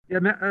Yeah,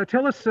 Matt,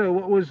 tell us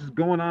what was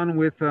going on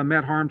with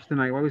Matt Harms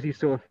tonight. Why was he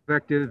so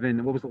effective,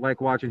 and what was it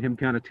like watching him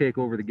kind of take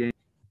over the game?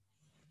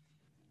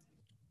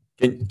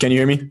 Can you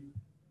hear me?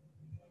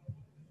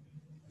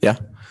 Yeah.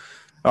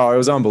 Oh, it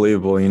was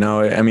unbelievable.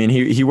 I mean,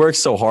 he works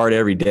so hard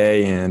every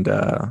day, and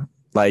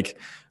like,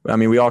 I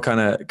mean, we all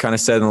kind of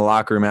said in the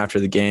locker room after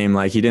the game,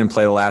 like he didn't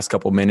play the last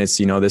couple minutes,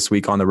 this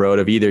week on the road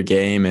of either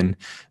game, and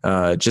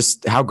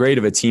just how great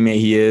of a teammate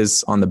he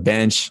is on the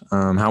bench,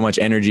 how much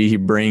energy he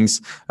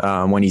brings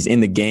when he's in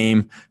the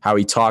game, how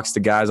he talks to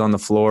guys on the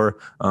floor.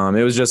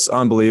 It was just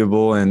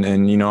unbelievable, and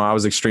I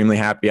was extremely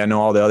happy. I know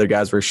all the other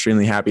guys were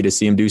extremely happy to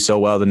see him do so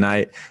well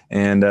tonight,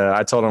 and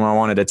I told him I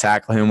wanted to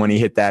tackle him when he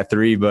hit that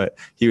three, but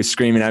he was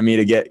screaming at me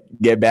to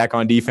get back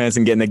on defense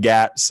and get in the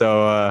gap.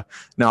 So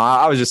no,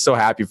 I was just so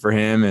happy for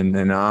him. And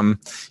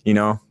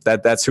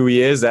that's who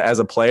he is as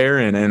a player.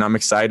 And I'm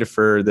excited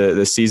for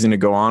the season to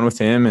go on with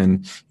him.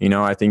 And,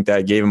 I think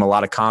that gave him a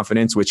lot of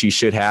confidence, which he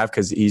should have,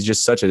 because he's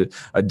just such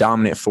a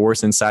dominant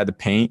force inside the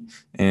paint.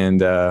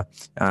 And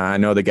I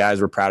know the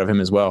guys were proud of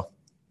him as well.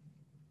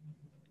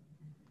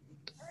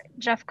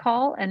 Jeff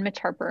Call and Mitch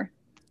Harper.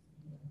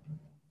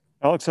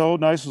 Alex, how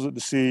nice was it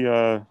to see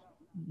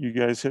you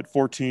guys hit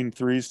 14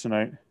 threes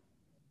tonight?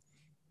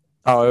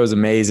 Oh, it was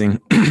amazing.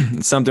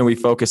 It's something we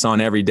focus on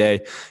every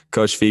day.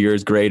 Coach Feger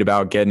is great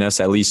about getting us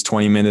at least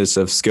 20 minutes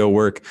of skill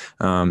work,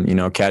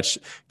 catch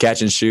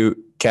and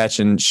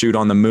shoot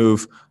on the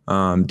move,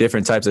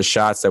 different types of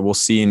shots that we'll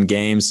see in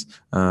games,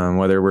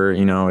 whether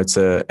it's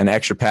an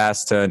extra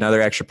pass to another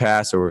extra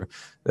pass, or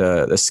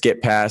the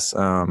skip pass,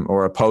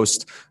 or a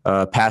post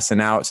passing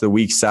out to the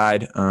weak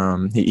side.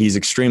 He's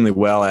extremely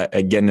well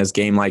at getting us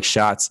game-like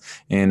shots,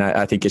 and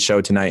I think it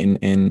showed tonight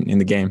in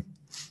the game.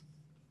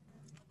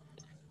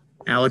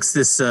 Alex,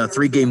 this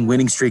three-game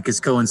winning streak has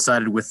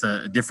coincided with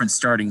a different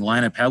starting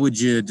lineup. How would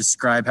you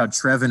describe how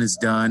Trevin has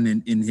done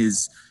in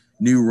his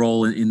new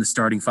role in the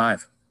starting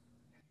five?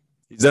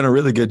 He's done a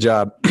really good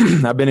job.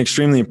 I've been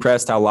extremely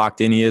impressed how locked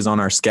in he is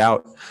on our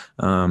scout.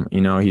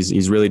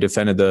 He's really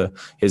defended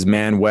his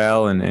man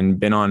well, and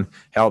been on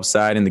help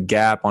side in the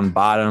gap on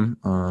bottom,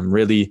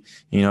 really,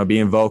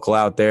 being vocal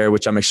out there,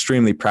 which I'm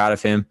extremely proud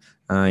of him.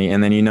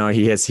 And then,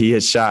 he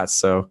hits shots.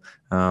 So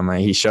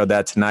he showed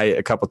that tonight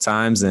a couple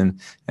times, and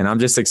I'm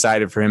just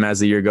excited for him as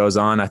the year goes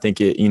on. I think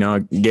it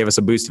gave us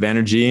a boost of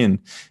energy, and,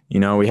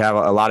 we have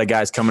a lot of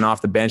guys coming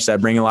off the bench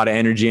that bring a lot of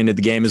energy into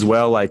the game as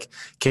well, like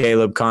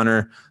Caleb,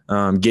 Connor,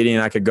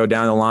 Gideon. I could go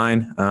down the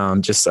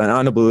line. Just an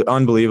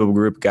unbelievable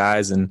group of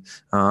guys, and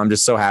I'm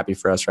just so happy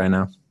for us right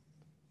now.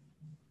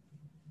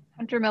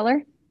 Hunter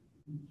Miller.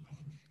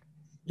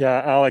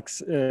 Yeah,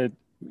 Alex, it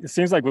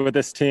seems like with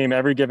this team,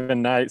 every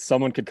given night,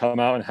 someone could come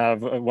out and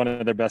have one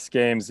of their best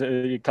games.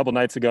 A couple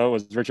nights ago, it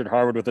was Richard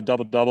Harwood with a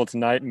double-double.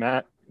 Tonight,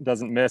 Matt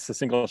doesn't miss a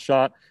single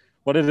shot.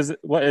 What is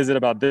it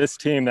about this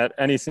team that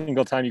any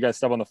single time you guys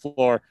step on the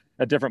floor,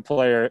 a different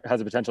player has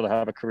the potential to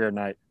have a career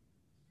night?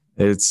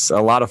 It's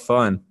a lot of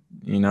fun.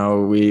 We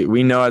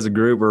know as a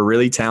group we're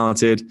really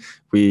talented.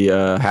 We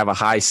have a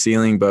high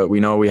ceiling, but we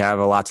know we have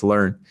a lot to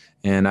learn.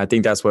 And I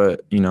think that's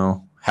what,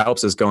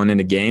 helps us going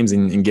into games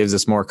and gives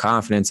us more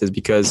confidence, is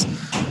because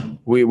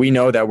we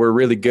know that we're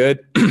really good,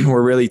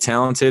 we're really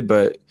talented,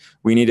 but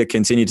we need to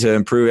continue to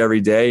improve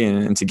every day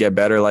and to get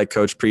better, like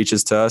Coach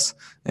preaches to us.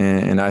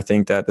 And I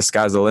think that the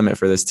sky's the limit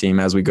for this team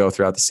as we go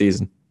throughout the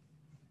season.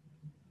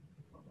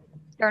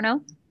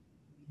 Darno?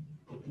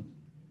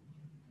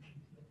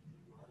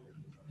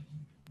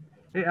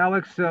 Hey,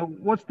 Alex,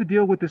 what's the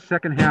deal with the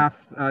second half,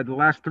 the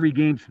last three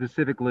games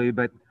specifically,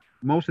 but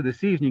most of the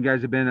season you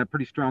guys have been a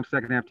pretty strong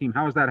second half team.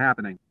 How is that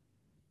happening?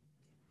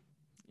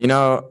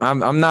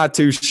 I'm not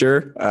too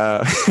sure.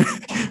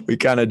 We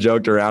kind of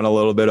joked around a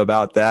little bit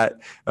about that.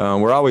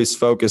 We're always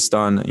focused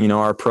on,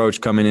 our approach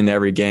coming into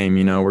every game.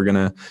 We're going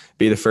to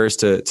be the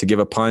first to give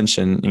a punch,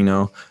 and,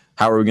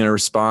 how are we going to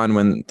respond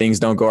when things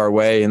don't go our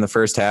way in the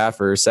first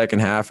half or second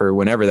half or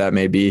whenever that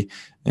may be.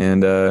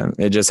 And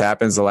it just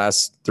happens the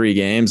last three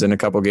games and a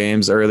couple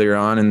games earlier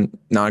on in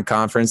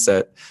non-conference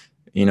that,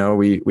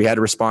 we had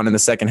to respond in the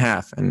second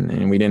half,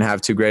 and we didn't have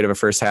too great of a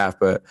first half.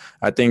 But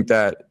I think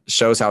that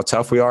shows how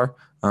tough we are.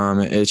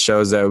 It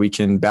shows that we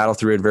can battle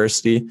through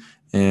adversity.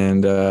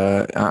 And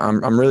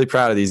I'm really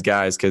proud of these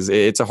guys, because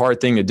it's a hard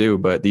thing to do,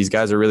 but these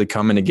guys are really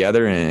coming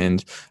together,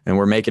 and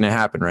we're making it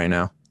happen right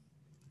now. All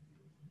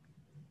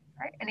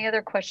right. Any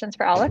other questions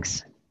for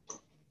Alex?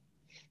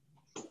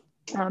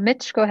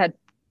 Mitch, go ahead.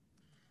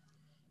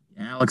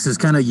 Alex is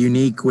kind of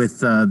unique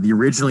with the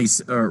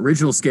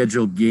original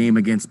scheduled game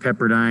against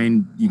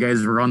Pepperdine. You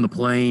guys were on the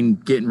plane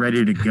getting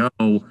ready to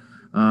go.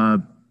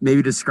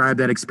 Maybe describe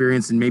that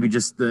experience, and maybe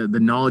just the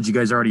knowledge you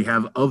guys already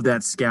have of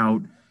that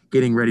scout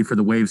getting ready for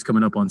the Waves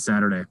coming up on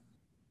Saturday.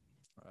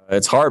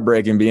 It's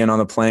heartbreaking being on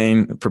the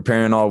plane,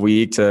 preparing all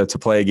week to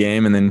play a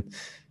game, and then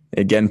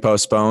it getting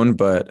postponed.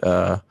 But,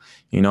 I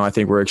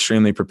think we're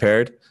extremely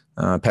prepared.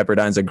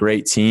 Pepperdine's a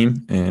great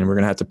team, and we're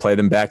going to have to play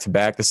them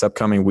back-to-back this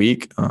upcoming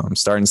week,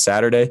 starting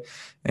Saturday.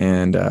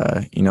 And,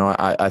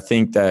 I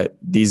think that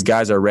these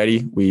guys are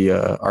ready.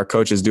 Our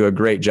coaches do a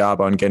great job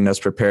on getting us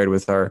prepared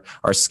with our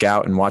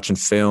scout and watching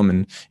film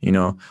and,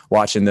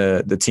 watching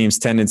the team's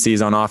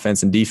tendencies on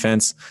offense and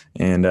defense.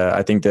 And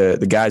I think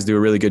the guys do a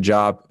really good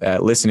job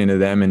at listening to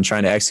them and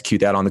trying to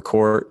execute that on the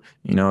court.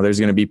 There's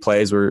going to be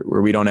plays where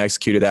we don't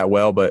execute it that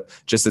well, but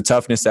just the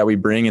toughness that we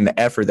bring and the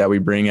effort that we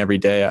bring every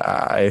day,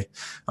 I'm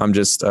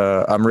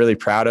really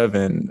proud of.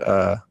 And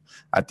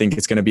I think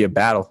it's going to be a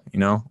battle.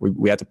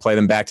 We have to play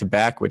them back to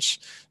back, which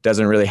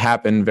doesn't really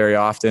happen very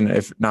often,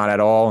 if not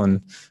at all.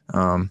 And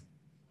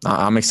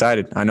I'm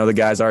excited. I know the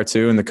guys are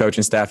too, and the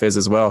coaching staff is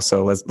as well.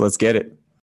 So let's get it.